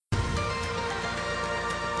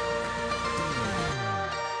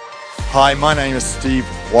Hi, my name is Steve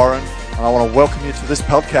Warren, and I want to welcome you to this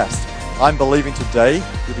podcast. I'm believing today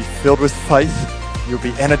you'll be filled with faith, you'll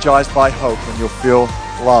be energized by hope, and you'll feel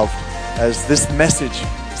loved as this message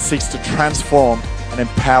seeks to transform and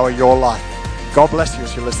empower your life. God bless you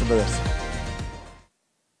as you listen to this.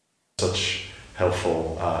 Such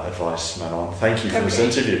helpful advice, Manon. Thank you for this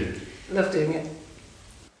interview. Love doing it.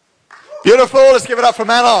 Beautiful. Let's give it up for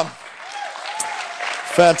Manon.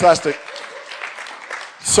 Fantastic.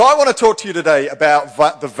 So I want to talk to you today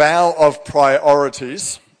about the vow of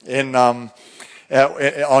priorities. On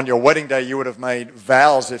your wedding day, you would have made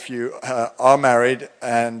vows if you are married,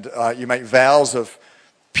 and you make vows of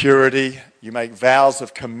purity, you make vows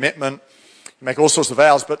of commitment, you make all sorts of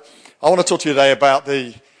vows. But I want to talk to you today about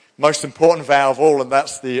the most important vow of all, and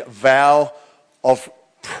that's the vow of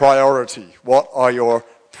priority. What are your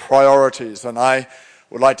priorities? And I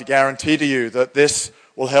would like to guarantee to you that this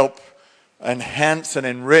will help enhance and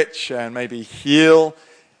enrich and maybe heal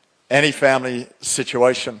any family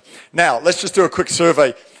situation. Now, let's just do a quick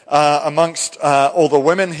survey amongst all the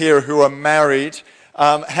women here who are married.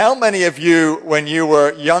 How many of you, when you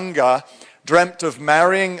were younger, dreamt of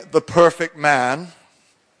marrying the perfect man,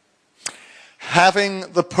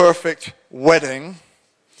 having the perfect wedding,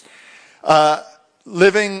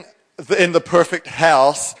 living in the perfect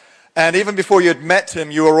house, and even before you had met him,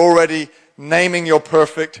 you were already naming your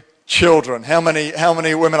perfect children? How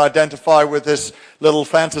many women identify with this little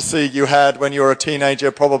fantasy you had when you were a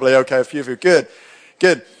teenager? Probably, okay, a few of you. Good.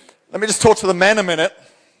 Let me just talk to the men a minute.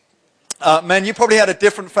 Men, you probably had a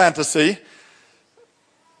different fantasy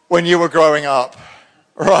when you were growing up.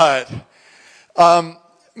 Right.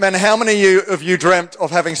 Men, how many of you dreamt of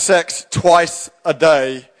having sex twice a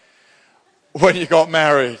day when you got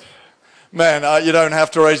married? Men, you don't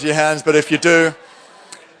have to raise your hands, but if you do,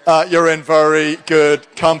 you're in very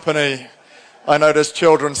good company. I notice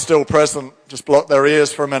children still present. Just block their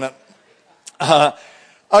ears for a minute.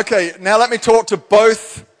 Okay, now let me talk to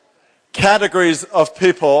both categories of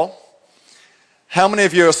people. How many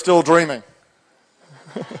of you are still dreaming?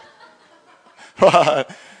 Right.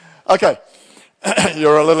 Okay.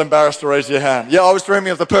 You're a little embarrassed to raise your hand. Yeah, I was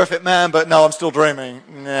dreaming of the perfect man, but no, I'm still dreaming.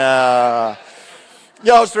 Yeah,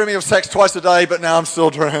 I was dreaming of sex twice a day, but now I'm still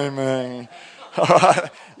dreaming. All right.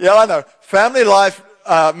 Yeah, I know. Family life,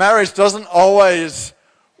 marriage doesn't always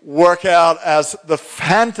work out as the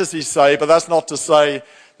fantasies say, but that's not to say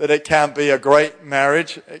that it can't be a great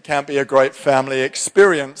marriage. It can't be a great family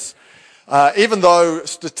experience. Even though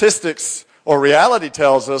statistics or reality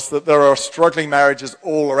tells us that there are struggling marriages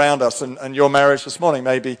all around us, and your marriage this morning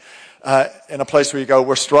may be in a place where you go,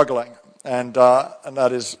 we're struggling. And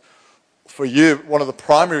that is, for you, one of the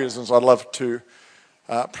primary reasons I'd love to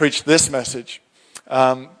preach this message.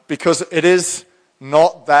 Because it is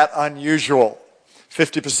not that unusual.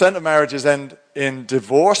 50% of marriages end in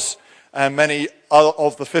divorce, and many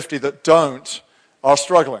of the 50 that don't are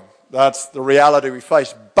struggling. That's the reality we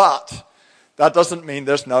face. But that doesn't mean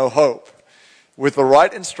there's no hope. With the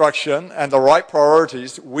right instruction and the right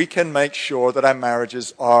priorities, we can make sure that our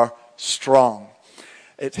marriages are strong.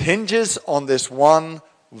 It hinges on this one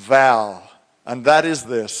vow, and that is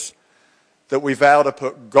this, that we vow to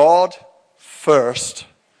put God first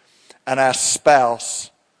and our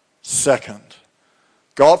spouse second.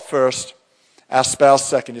 God first, our spouse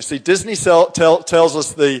second. You see, Disney tells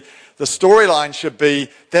us the storyline should be,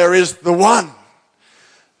 there is the one.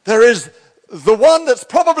 There is the one that's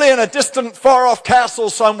probably in a distant, far-off castle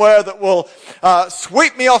somewhere that will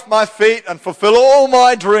sweep me off my feet and fulfill all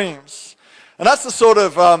my dreams. And that's the sort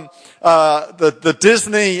of the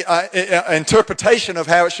Disney interpretation of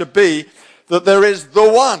how it should be, that there is the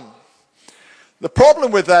one. The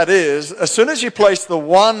problem with that is, as soon as you place the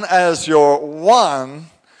one as your one,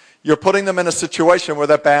 you're putting them in a situation where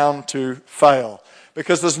they're bound to fail.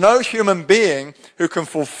 Because there's no human being who can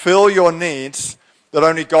fulfill your needs that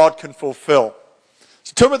only God can fulfill.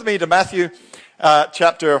 So turn with me to Matthew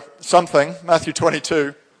chapter something, Matthew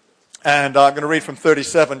 22. And I'm going to read from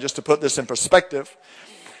 37 just to put this in perspective.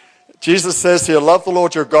 Jesus says here, love the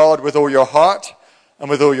Lord your God with all your heart and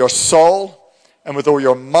with all your soul and with all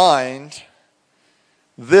your mind.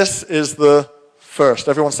 This is the first.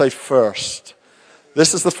 Everyone say first.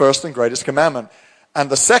 This is the first and greatest commandment.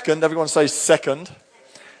 And the second, everyone say second.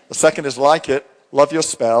 The second is like it. Love your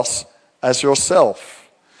spouse as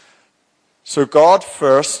yourself. So God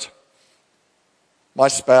first, my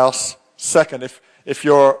spouse second. If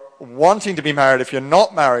you're wanting to be married, if you're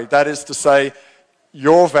not married, that is to say,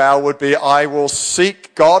 your vow would be, I will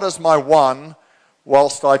seek God as my one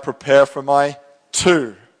whilst I prepare for my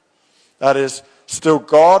two. That is, still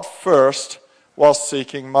God first while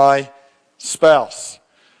seeking my spouse.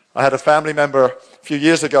 I had a family member a few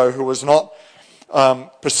years ago who was not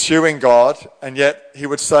pursuing God, and yet he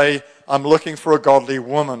would say, I'm looking for a godly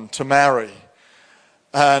woman to marry.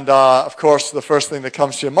 And of course, the first thing that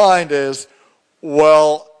comes to your mind is,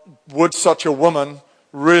 well, would such a woman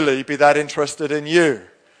really be that interested in you?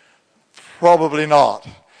 Probably not.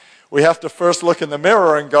 We have to first look in the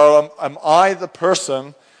mirror and go, am I the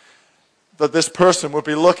person that this person would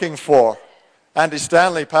be looking for? Andy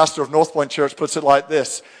Stanley, pastor of North Point Church, puts it like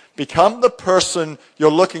this: become the person you're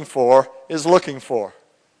looking for is looking for.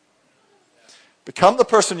 Become the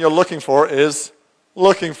person you're looking for is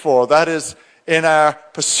looking for. That is, in our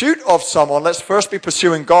pursuit of someone, let's first be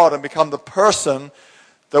pursuing God and become the person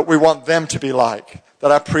that we want them to be like.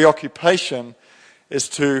 That our preoccupation is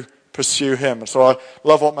to pursue Him. And so I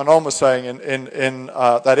love what Manon was saying in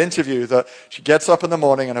that interview, that she gets up in the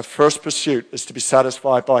morning and her first pursuit is to be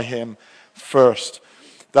satisfied by Him first.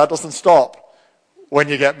 That doesn't stop when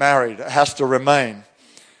you get married. It has to remain.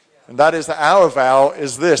 And that is our vow,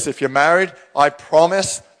 is this: if you're married, I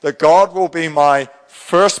promise that God will be my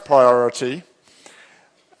first priority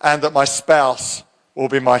and that my spouse will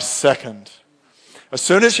be my second. As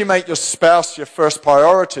soon as you make your spouse your first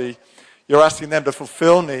priority, you're asking them to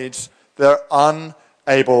fulfill needs they're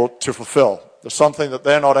unable to fulfill. There's something that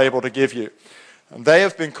they're not able to give you. And they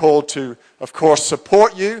have been called to, of course,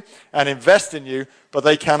 support you and invest in you, but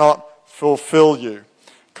they cannot fulfill you.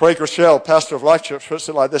 Craig Rochelle, pastor of Life Church, puts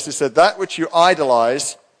it like this. He said, that which you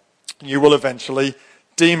idolize, you will eventually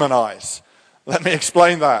demonize. Let me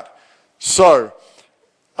explain that. So,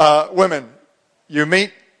 women, you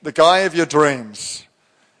meet the guy of your dreams,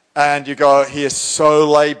 and you go, he is so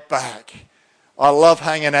laid back. I love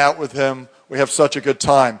hanging out with him. We have such a good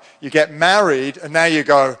time. You get married, and now you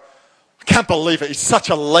go, I can't believe it. He's such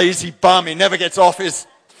a lazy bum. He never gets off his...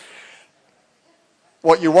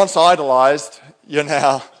 What you once idolized, you're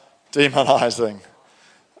now demonizing.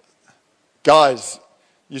 Guys,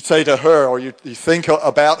 you say to her, or you think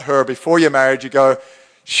about her before you're married, you go,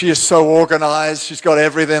 she is so organized. She's got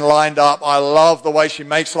everything lined up. I love the way she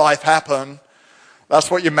makes life happen. That's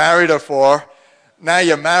what you married her for. Now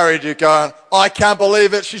you're married, you're going, I can't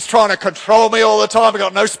believe it. She's trying to control me all the time. I've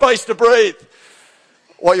got no space to breathe.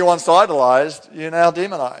 What you once idolized, you now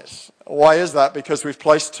demonize. Why is that? Because we've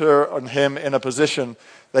placed her and him in a position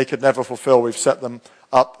they could never fulfill. We've set them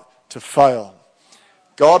up to fail.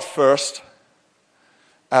 God first,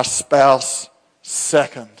 our spouse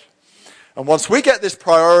second. And once we get this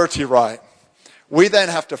priority right, we then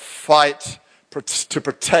have to fight to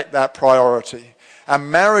protect that priority.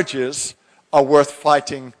 And marriages are worth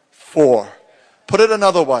fighting for. Put it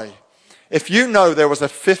another way. If you know there was a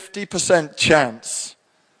 50% chance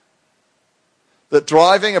that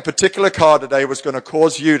driving a particular car today was going to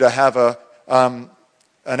cause you to have an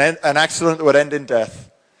accident that would end in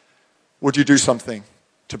death, would you do something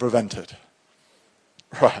to prevent it?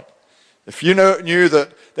 Right. If you knew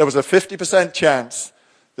that there was a 50% chance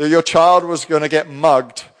that your child was going to get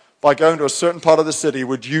mugged by going to a certain part of the city,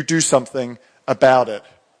 would you do something about it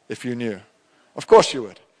if you knew? Of course you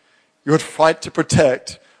would. You would fight to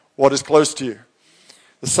protect what is close to you.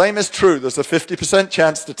 The same is true. There's a 50%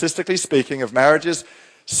 chance, statistically speaking, of marriages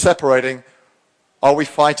separating. Are we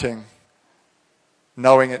fighting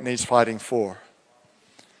knowing it needs fighting for?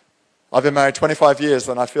 I've been married 25 years,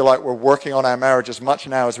 and I feel like we're working on our marriage as much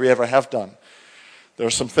now as we ever have done. There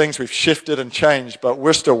are some things we've shifted and changed, but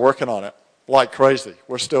we're still working on it like crazy.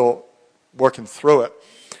 We're still working through it.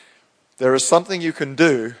 There is something you can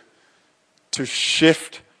do to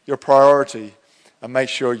shift your priority and make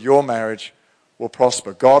sure your marriage will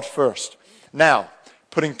prosper. God first. Now,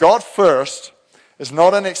 putting God first is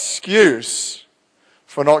not an excuse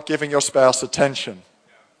for not giving your spouse attention.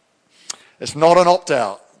 It's not an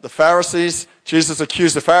opt-out. The Pharisees, Jesus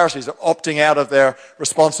accused the Pharisees of opting out of their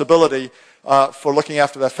responsibility for looking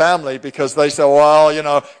after their family because they say,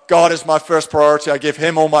 well, God is my first priority. I give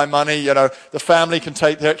him all my money. The family can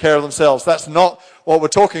take care of themselves. That's not what we're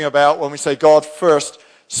talking about when we say God first,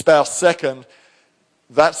 spouse second.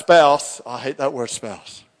 That spouse, I hate that word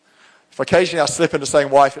spouse. If occasionally I slip into saying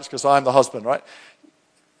wife, it's because I'm the husband, right?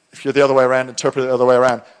 If you're the other way around, interpret it the other way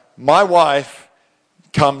around. My wife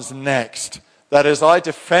comes next. That is, I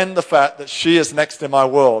defend the fact that she is next in my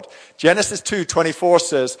world. Genesis 2:24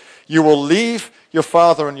 says, you will leave your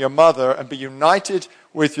father and your mother and be united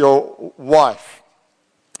with your wife,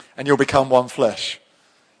 and you'll become one flesh.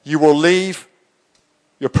 You will leave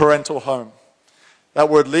your parental home. That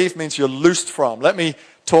word leave means you're loosed from. Let me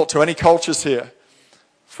talk to any cultures here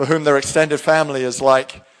for whom their extended family is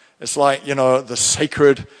like the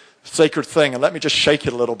sacred thing. And let me just shake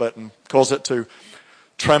it a little bit and cause it to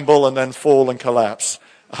tremble and then fall and collapse.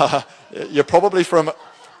 You're probably from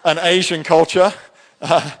an Asian culture,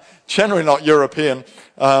 generally not European,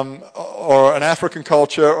 or an African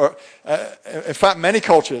culture, or in fact many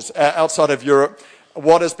cultures outside of Europe.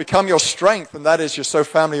 What has become your strength, and that is you're so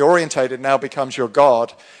family orientated, now becomes your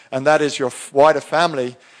God, and that is your wider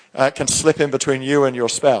family can slip in between you and your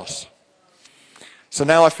spouse. So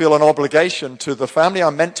now I feel an obligation to the family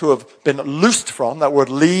I'm meant to have been loosed from. That word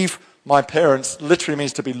leave my parents literally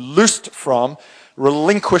means to be loosed from,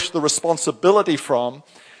 relinquish the responsibility from,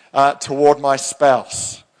 toward my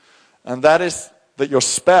spouse. And that is that your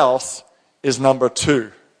spouse is number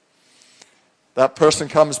two. That person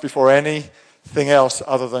comes before anything else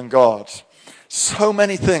other than God. So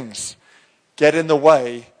many things get in the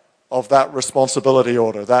way of that responsibility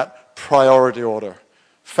order, that priority order.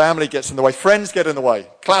 Family gets in the way. Friends get in the way.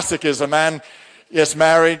 Classic is a man gets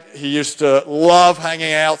married. He used to love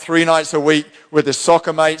hanging out 3 nights a week with his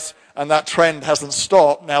soccer mates, and that trend hasn't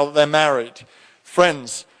stopped now that they're married.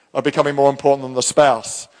 Friends are becoming more important than the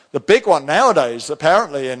spouse. The big one nowadays,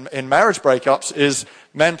 apparently, in marriage breakups is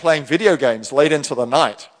men playing video games late into the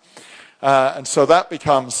night. And so that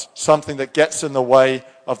becomes something that gets in the way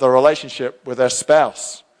of the relationship with their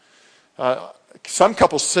spouse. Some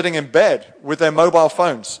couples sitting in bed with their mobile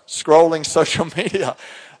phones, scrolling social media.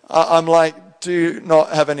 I'm like, do you not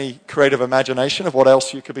have any creative imagination of what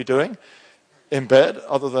else you could be doing in bed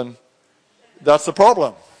other than that's the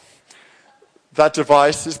problem? That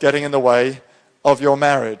device is getting in the way of your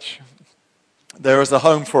marriage. There is a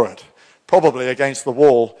home for it, probably against the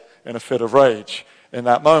wall in a fit of rage in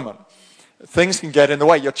that moment. Things can get in the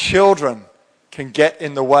way. Your children can get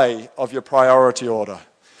in the way of your priority order.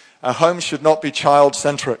 Our home should not be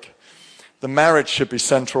child-centric. The marriage should be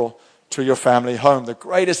central to your family home. The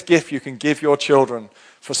greatest gift you can give your children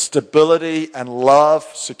for stability and love,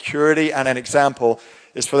 security, and an example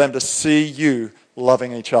is for them to see you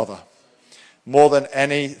loving each other more than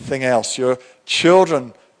anything else. Your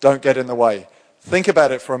children don't get in the way. Think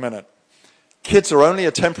about it for a minute. Kids are only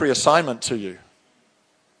a temporary assignment to you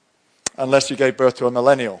unless you gave birth to a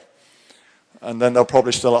millennial. And then they're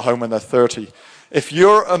probably still at home when they're 30. If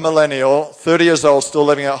you're a millennial, 30 years old, still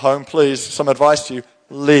living at home, please, some advice to you,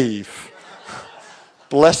 leave.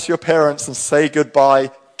 Bless your parents and say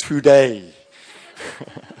goodbye today.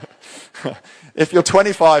 If you're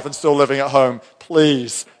 25 and still living at home,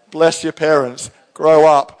 please, bless your parents, grow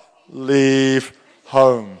up, leave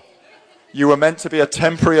home. You were meant to be a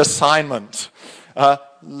temporary assignment.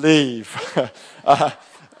 Leave.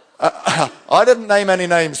 I didn't name any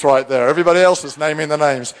names right there. Everybody else is naming the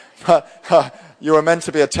names. You were meant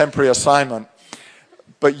to be a temporary assignment.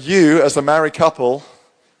 But you, as a married couple,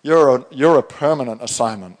 you're a permanent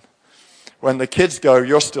assignment. When the kids go,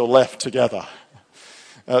 you're still left together.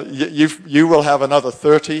 You will have another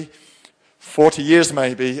 30, 40 years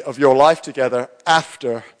maybe of your life together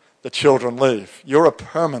after the children leave. You're a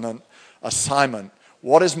permanent assignment.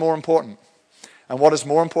 What is more important? And what is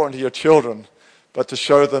more important to your children but to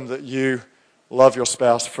show them that you love your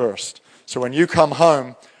spouse first? So when you come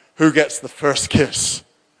home, who gets the first kiss?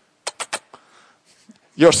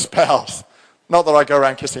 Your spouse. Not that I go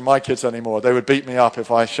around kissing my kids anymore. They would beat me up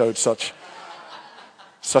if I showed such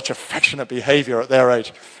affectionate behavior at their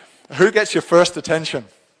age. Who gets your first attention?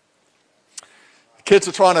 Kids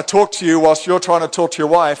are trying to talk to you whilst you're trying to talk to your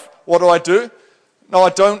wife. What do? No, I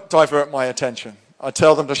don't divert my attention. I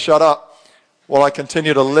tell them to shut up while I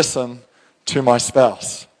continue to listen to my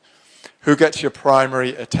spouse. Who gets your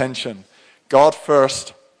primary attention? God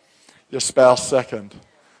first, your spouse second.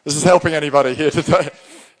 This is helping anybody here today.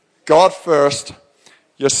 God first,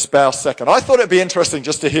 your spouse second. I thought it'd be interesting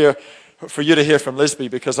just to hear, for you to hear from Lisby,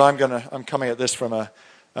 because I'm coming at this from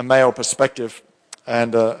a male perspective,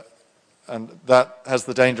 and that has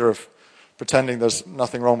the danger of pretending there's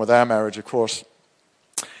nothing wrong with our marriage, of course.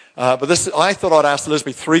 But I thought I'd ask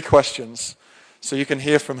Lisby 3 questions so you can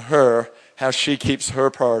hear from her how she keeps her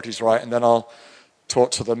priorities right, and then I'll talk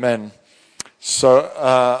to the men. So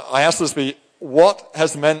I asked Lisby, what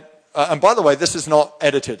has meant, and by the way, this is not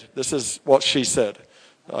edited. This is what she said.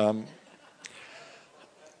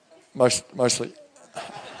 Mostly.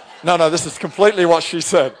 No, this is completely what she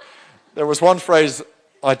said. There was one phrase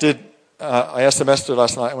I SMS'd her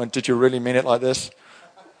last night and went, did you really mean it like this?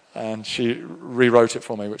 And she rewrote it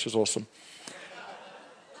for me, which is awesome.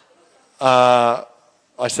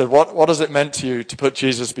 I said, what has it meant to you to put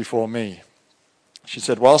Jesus before me? She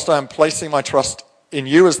said, whilst I am placing my trust in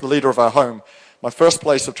you as the leader of our home, my first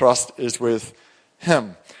place of trust is with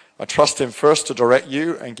him. I trust him first to direct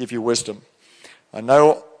you and give you wisdom. I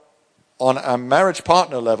know on a marriage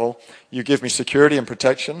partner level, you give me security and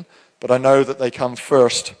protection, but I know that they come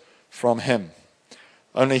first from him.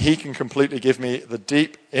 Only He can completely give me the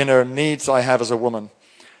deep inner needs I have as a woman.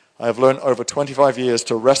 I have learned over 25 years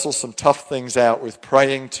to wrestle some tough things out with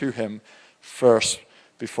praying to Him first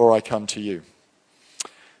before I come to you.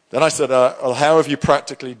 Then I said, well, how have you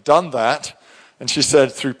practically done that? And she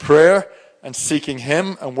said, through prayer and seeking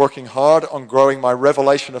Him and working hard on growing my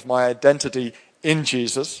revelation of my identity in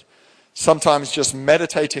Jesus. Sometimes just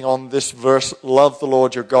meditating on this verse, love the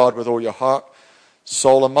Lord your God with all your heart,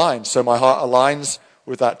 soul and mind. So my heart aligns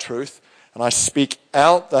with that truth, and I speak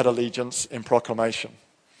out that allegiance in proclamation.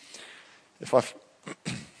 Okay,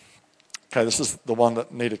 this is the one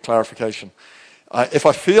that needed clarification. If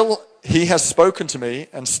I feel He has spoken to me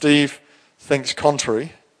and Steve thinks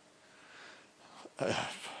contrary,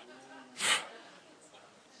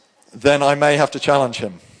 then I may have to challenge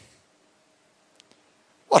him.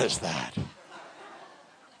 What is that?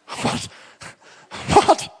 What?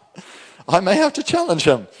 I may have to challenge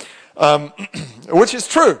him. Which is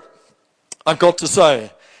true, I've got to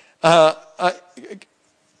say.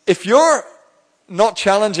 If you're not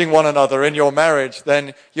challenging one another in your marriage,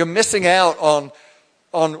 then you're missing out on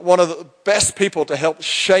one of the best people to help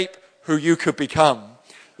shape who you could become.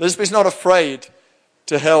 Lisby's not afraid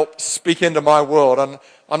to help speak into my world, and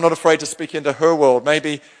I'm not afraid to speak into her world.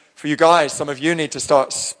 Maybe for you guys, some of you need to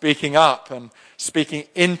start speaking up and speaking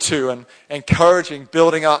into and encouraging,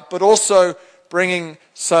 building up, but also bringing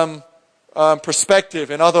some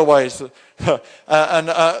perspective in other ways. In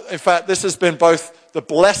fact, this has been both the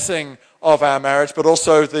blessing of our marriage, but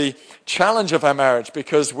also the challenge of our marriage,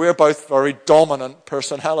 because we're both very dominant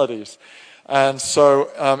personalities. And so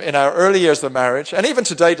in our early years of marriage, and even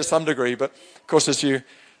today to some degree, but of course as you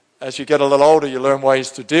get a little older, you learn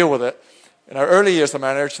ways to deal with it. In our early years of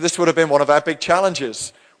marriage, this would have been one of our big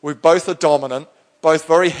challenges. We both are dominant, both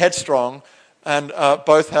very headstrong, and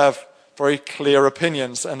both have very clear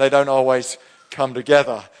opinions, and they don't always come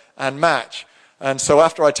together and match. And so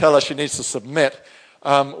after I tell her she needs to submit,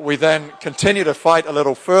 we then continue to fight a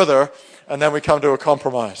little further, and then we come to a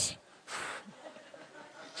compromise.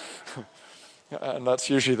 And that's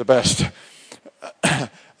usually the best.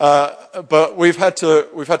 But we've had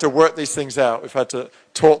to work these things out. We've had to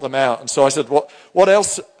talk them out. And so I said, what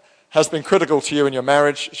else has been critical to you in your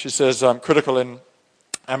marriage? She says, critical in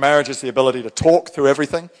our marriage is the ability to talk through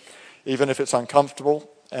everything, even if it's uncomfortable.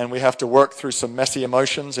 And we have to work through some messy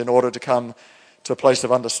emotions in order to come to a place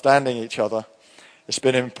of understanding each other. It's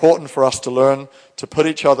been important for us to learn to put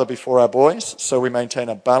each other before our boys so we maintain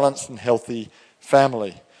a balanced and healthy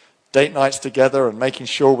family. Date nights together and making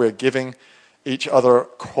sure we're giving each other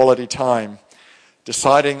quality time.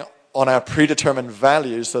 Deciding on our predetermined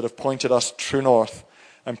values that have pointed us true north,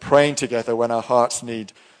 and praying together when our hearts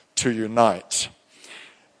need to unite,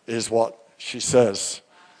 is what she says.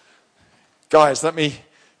 Guys, let me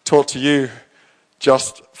talk to you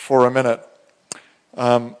just for a minute.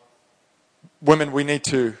 Women, you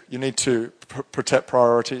need to protect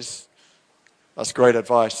priorities. That's great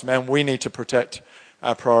advice. Men, we need to protect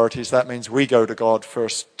our priorities. That means we go to God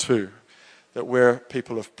first too. That we're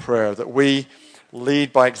people of prayer. That we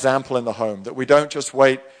lead by example in the home. That we don't just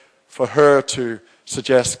wait for her to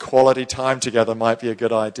suggest quality time together might be a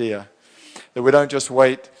good idea. That we don't just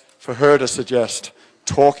wait for her to suggest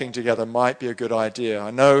talking together might be a good idea.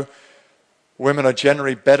 I know women are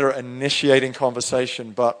generally better at initiating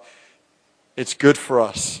conversation, but it's good for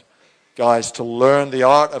us, guys, to learn the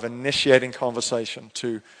art of initiating conversation,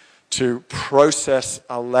 to process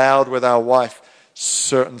aloud with our wife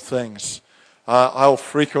certain things. I'll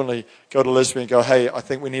frequently go to Lisby and go, hey, I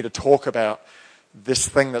think we need to talk about this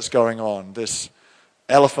thing that's going on, this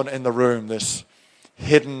elephant in the room, this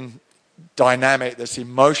hidden dynamic, this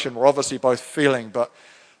emotion we're obviously both feeling,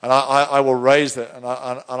 and I will raise it, and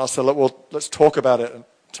I'll say, look, let's talk about it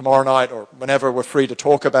tomorrow night or whenever we're free to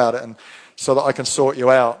talk about it, and so that I can sort you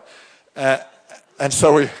out. And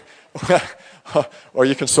so or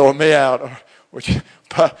you can sort me out,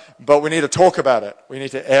 but we need to talk about it. We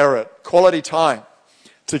need to air it. Quality time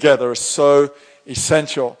together is so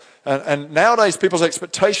essential. And nowadays, people's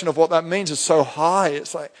expectation of what that means is so high.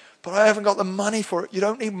 It's like, but I haven't got the money for it. You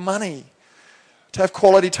don't need money to have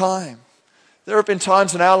quality time. There have been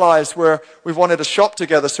times in our lives where we've wanted to shop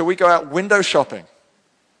together, so we go out window shopping.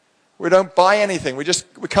 We don't buy anything. We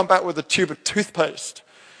come back with a tube of toothpaste.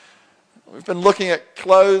 We've been looking at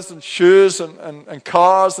clothes and shoes and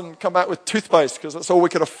cars and come back with toothpaste because that's all we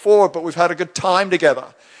could afford, but we've had a good time together.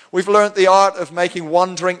 We've learned the art of making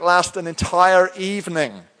one drink last an entire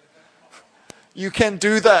evening. You can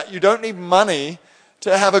do that. You don't need money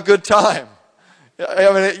to have a good time.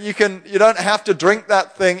 I mean, you don't have to drink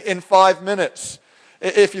that thing in 5 minutes.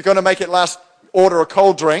 If you're going to make it last, order a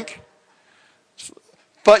cold drink.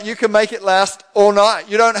 but you can make it last all night.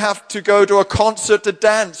 You don't have to go to a concert to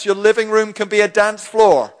dance. Your living room can be a dance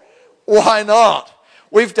floor. Why not?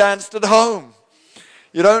 We've danced at home.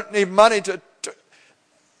 You don't need money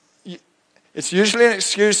it's usually an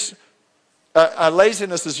excuse. Our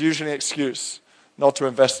laziness is usually an excuse not to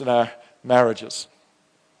invest in our marriages.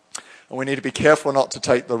 And we need to be careful not to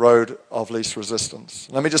take the road of least resistance.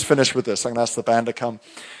 Let me just finish with this. I'm going to ask the band to come.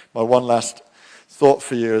 My one last thought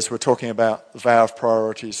for you is we're talking about the vow of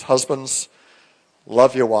priorities. Husbands,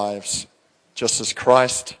 love your wives just as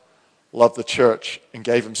Christ loved the church and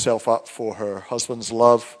gave himself up for her. Husbands,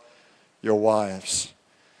 love your wives.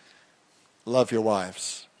 Love your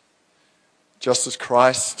wives just as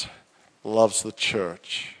Christ loves the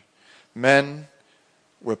church. Men,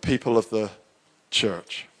 we're people of the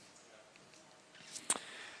church.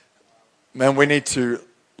 Men, we need to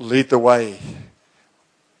lead the way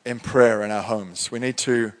in prayer in our homes. We need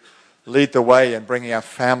to lead the way in bringing our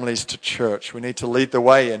families to church. We need to lead the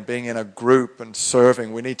way in being in a group and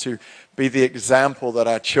serving. We need to be the example that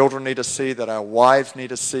our children need to see, that our wives need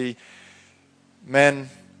to see.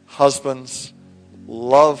 Men, husbands,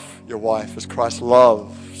 love your wife as Christ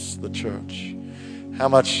loves the church. How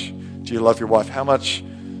much do you love your wife? How much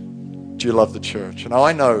do you love the church? And now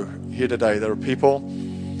I know here today there are people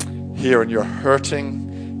here and you're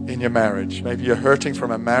hurting in your marriage. Maybe you're hurting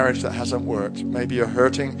from a marriage that hasn't worked. Maybe you're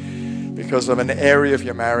hurting because of an area of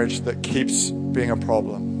your marriage that keeps being a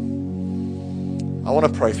problem. I want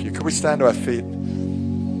to pray for you. Could we stand to our feet?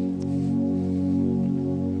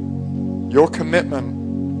 Your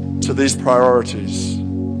commitment to these priorities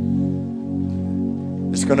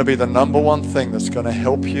is going to be the number one thing that's going to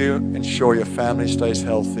help you ensure your family stays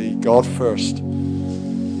healthy. God first.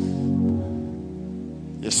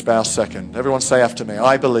 Your spouse second. Everyone say after me,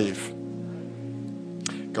 I believe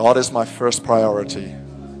God is my first priority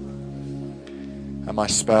and my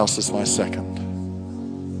spouse is my second.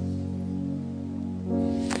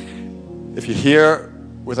 If you're here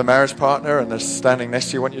with a marriage partner and they're standing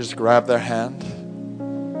next to you, I want you to just grab their hand.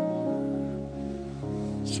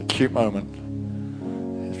 It's a cute moment.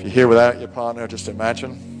 If you're here without your partner, just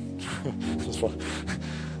imagine.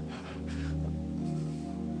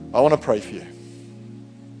 I want to pray for you.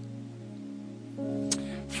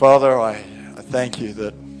 Father, I thank you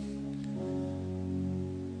that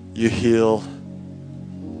you heal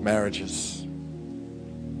marriages.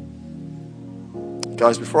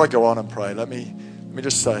 Guys, before I go on and pray, let me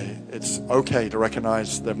just say it's okay to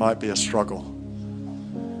recognize there might be a struggle.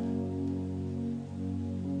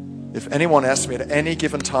 If anyone asked me at any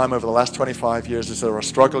given time over the last 25 years, is there a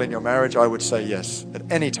struggle in your marriage? I would say yes, at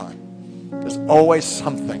any time. There's always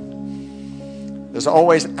something. There's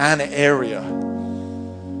always an area.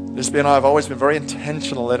 Lisby and I have always been very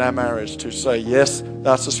intentional in our marriage to say, yes,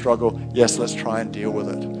 that's a struggle. Yes, let's try and deal with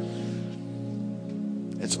it.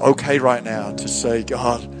 It's okay right now to say,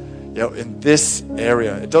 God, in this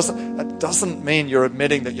area, that doesn't mean you're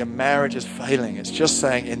admitting that your marriage is failing. It's just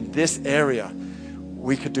saying in this area,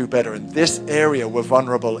 we could do better. In this area, we're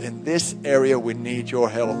vulnerable. In this area, we need your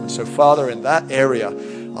help. And so, Father, in that area,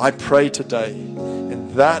 I pray today,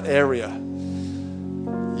 in that area,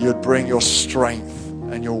 you'd bring your strength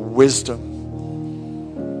and your wisdom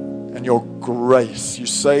and your grace. You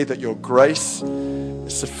say that your grace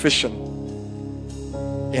is sufficient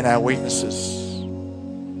in our weaknesses.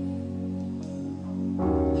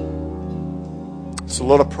 So,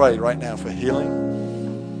 Lord, I pray right now for healing.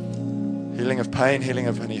 Healing of pain, healing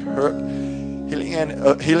of any hurt,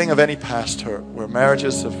 healing of any past hurt where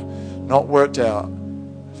marriages have not worked out.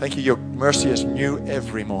 Thank you, your mercy is new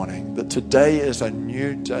every morning, that today is a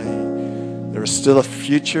new day. There is still a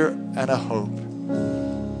future and a hope.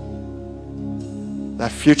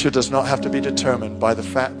 That future does not have to be determined by the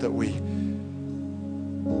fact that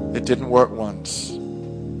it didn't work once.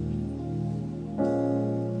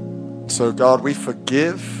 So God, we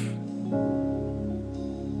forgive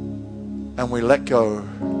and we let go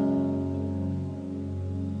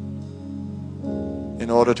in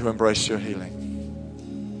order to embrace your healing.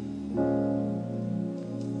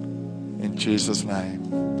 In Jesus' name.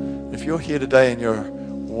 If you're here today and you're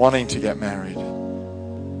wanting to get married,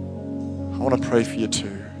 I want to pray for you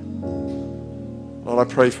too. Lord,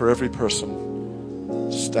 I pray for every person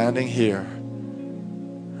standing here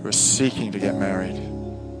who is seeking to get married.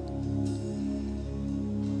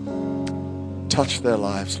 Touch their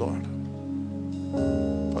lives, Lord,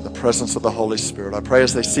 by the presence of the Holy Spirit. I pray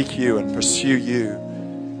as they seek you and pursue you,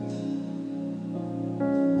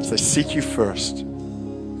 as they seek you first,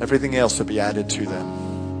 everything else will be added to them.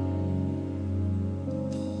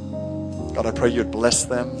 God, I pray you'd bless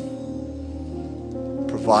them,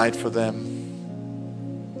 provide for them,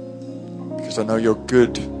 because I know you're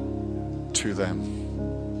good to them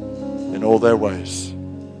in all their ways.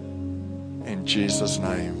 In Jesus'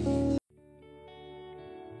 name.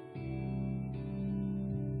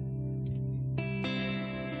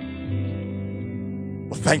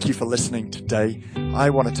 Well, thank you for listening today. I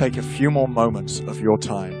want to take a few more moments of your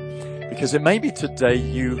time, because it may be today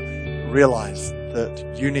you realize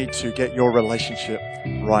that you need to get your relationship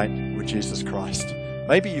right with Jesus Christ.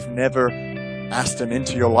 Maybe you've never asked Him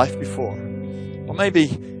into your life before. Or maybe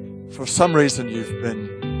for some reason you've been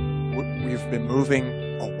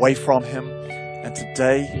moving away from Him, and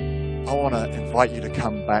today I want to invite you to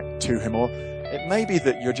come back to Him. Or it may be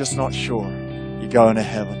that you're just not sure you're going to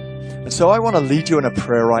heaven. And so I want to lead you in a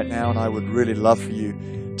prayer right now, and I would really love for you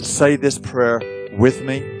to say this prayer with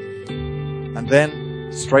me. And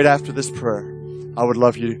then, straight after this prayer, I would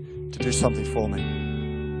love you to do something for me.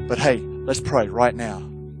 But hey, let's pray right now.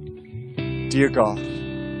 Dear God,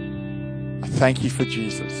 I thank you for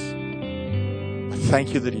Jesus. I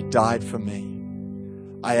thank you that He died for me.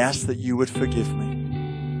 I ask that you would forgive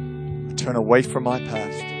me. I turn away from my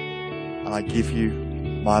past, and I give you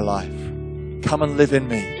my life. Come and live in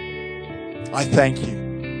me. I thank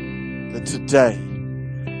you that today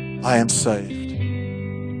I am saved.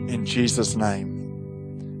 In Jesus'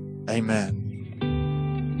 name,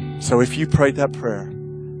 amen. So if you prayed that prayer,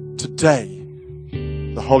 today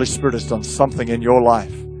the Holy Spirit has done something in your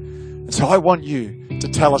life. And so I want you to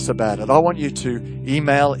tell us about it. I want you to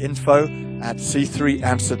email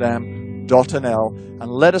info@c3amsterdam.nl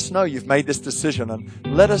and let us know you've made this decision, and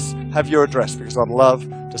let us have your address, because I'd love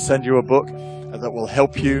to send you a book that will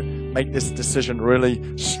help you make this decision really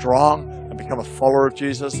strong and become a follower of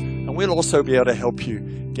Jesus. And we'll also be able to help you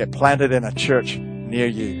get planted in a church near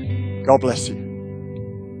you. God bless you.